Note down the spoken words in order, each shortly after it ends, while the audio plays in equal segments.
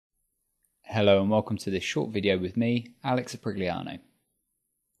Hello and welcome to this short video with me, Alex Aprigliano.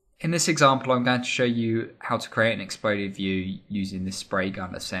 In this example, I'm going to show you how to create an exploded view using this spray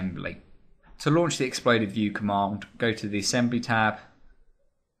gun assembly. To launch the exploded view command, go to the Assembly tab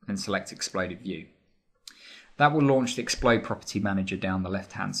and select Exploded View. That will launch the Explode Property Manager down the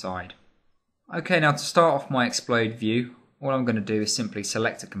left hand side. Okay, now to start off my explode view, all I'm going to do is simply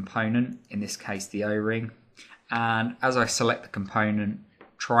select a component, in this case the O-ring, and as I select the component,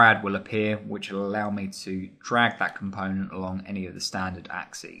 Triad will appear, which will allow me to drag that component along any of the standard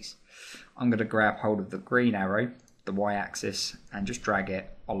axes. I'm going to grab hold of the green arrow, the y-axis, and just drag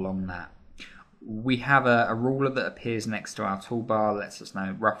it along that. We have a ruler that appears next to our toolbar, lets us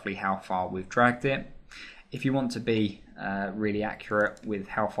know roughly how far we've dragged it. If you want to be really accurate with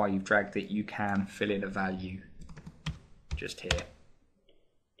how far you've dragged it, you can fill in a value just here.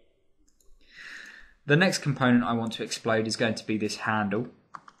 The next component I want to explode is going to be this handle.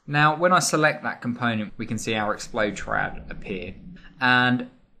 Now, when I select that component, we can see our explode triad appear. And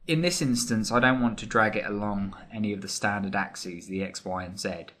in this instance, I don't want to drag it along any of the standard axes, the X, Y, and Z.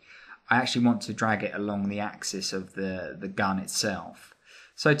 I actually want to drag it along the axis of the gun itself.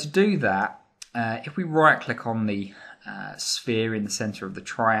 So to do that, if we right click on the sphere in the center of the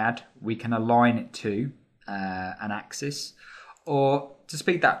triad, we can align it to an axis. Or to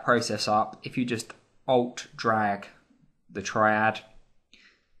speed that process up, if you just Alt drag the triad,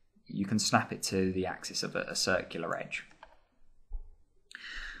 you can snap it to the axis of a circular edge.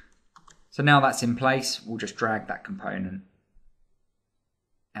 So now that's in place, we'll just drag that component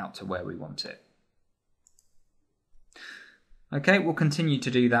out to where we want it. Okay, we'll continue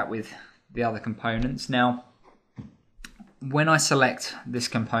to do that with the other components. Now, when I select this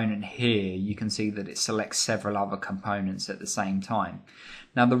component here, you can see that it selects several other components at the same time.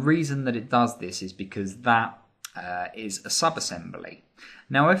 Now, the reason that it does this is because that is a subassembly.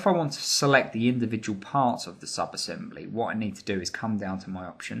 Now, if I want to select the individual parts of the subassembly, what I need to do is come down to my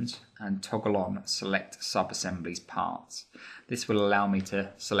options and toggle on Select Subassemblies Parts. This will allow me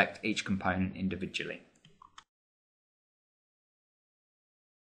to select each component individually.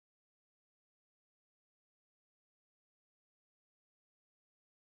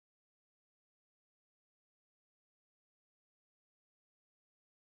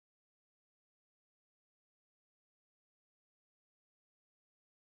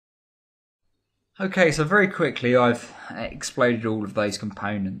 Okay, so very quickly I've exploded all of those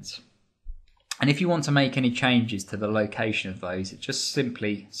components. And if you want to make any changes to the location of those, just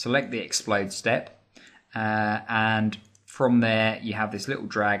simply select the explode step and from there you have this little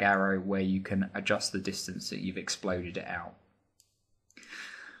drag arrow where you can adjust the distance that you've exploded it out.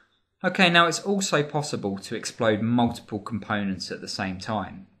 Okay, now it's also possible to explode multiple components at the same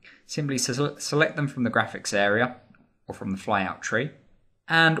time. Simply select them from the graphics area or from the flyout tree.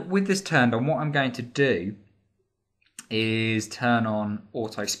 And with this turned on, what I'm going to do is turn on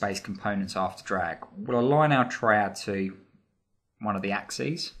Auto Space Components After Drag. We'll align our triad to one of the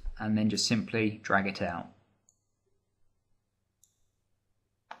axes and then just simply drag it out.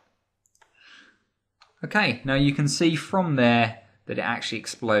 Okay, now you can see from there that it actually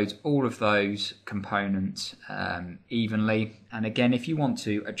explodes all of those components evenly. And again, if you want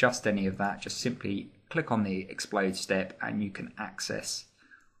to adjust any of that, just simply click on the Explode step and you can access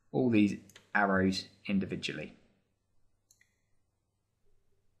all these arrows individually.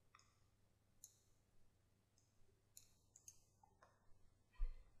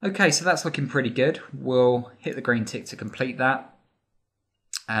 Okay, so that's looking pretty good. We'll hit the green tick to complete that,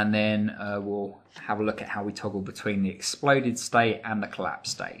 and then we'll have a look at how we toggle between the exploded state and the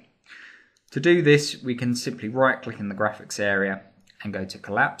collapsed state. To do this, we can simply right click in the graphics area and go to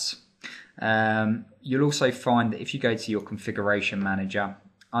collapse. You'll also find that if you go to your configuration manager,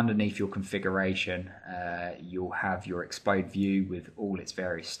 underneath your configuration, you'll have your explode view with all its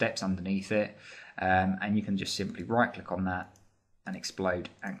various steps underneath it, and you can just simply right click on that and explode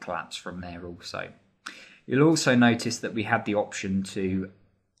and collapse from there also. You'll also notice that we had the option to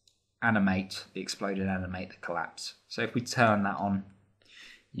animate the explode and animate the collapse. So if we turn that on,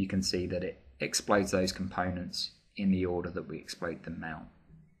 you can see that it explodes those components in the order that we explode them out.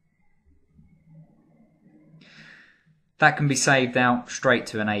 That can be saved out straight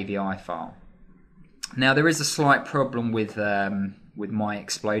to an AVI file. Now, there is a slight problem with my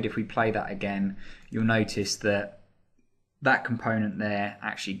explode. If we play that again, you'll notice that that component there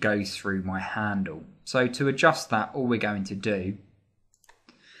actually goes through my handle. So to adjust that, all we're going to do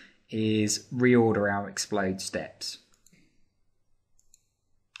is reorder our explode steps.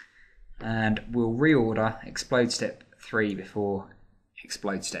 And we'll reorder explode step 3 before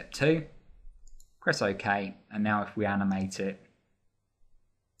explode step 2. Press OK, and now if we animate it,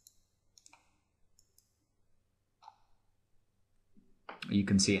 You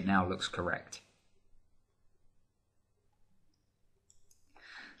can see it now looks correct.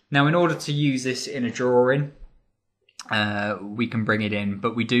 Now, in order to use this in a drawing, we can bring it in,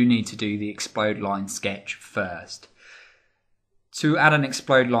 but we do need to do the explode line sketch first. To add an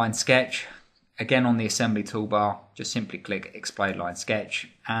explode line sketch, again on the assembly toolbar, just simply click explode line sketch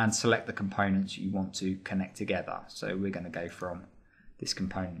and select the components you want to connect together. So we're going to go from this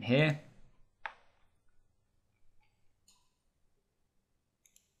component here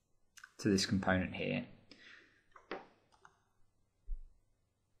to this component here.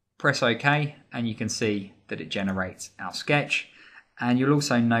 Press OK and you can see that it generates our sketch, and you'll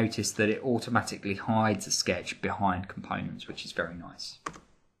also notice that it automatically hides a sketch behind components, which is very nice.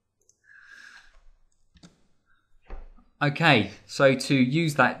 Okay, so to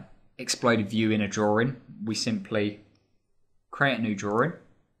use that exploded view in a drawing, we simply create a new drawing.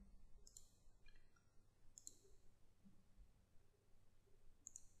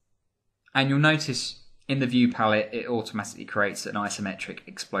 And you'll notice in the view palette, it automatically creates an isometric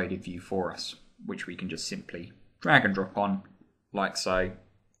exploded view for us, which we can just simply drag and drop on like so.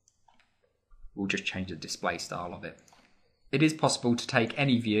 We'll just change the display style of it. It is possible to take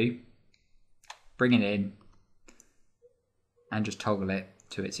any view, bring it in, and just toggle it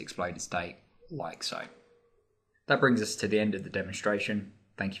to its exploded state like so. That brings us to the end of the demonstration.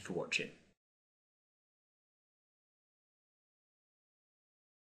 Thank you for watching.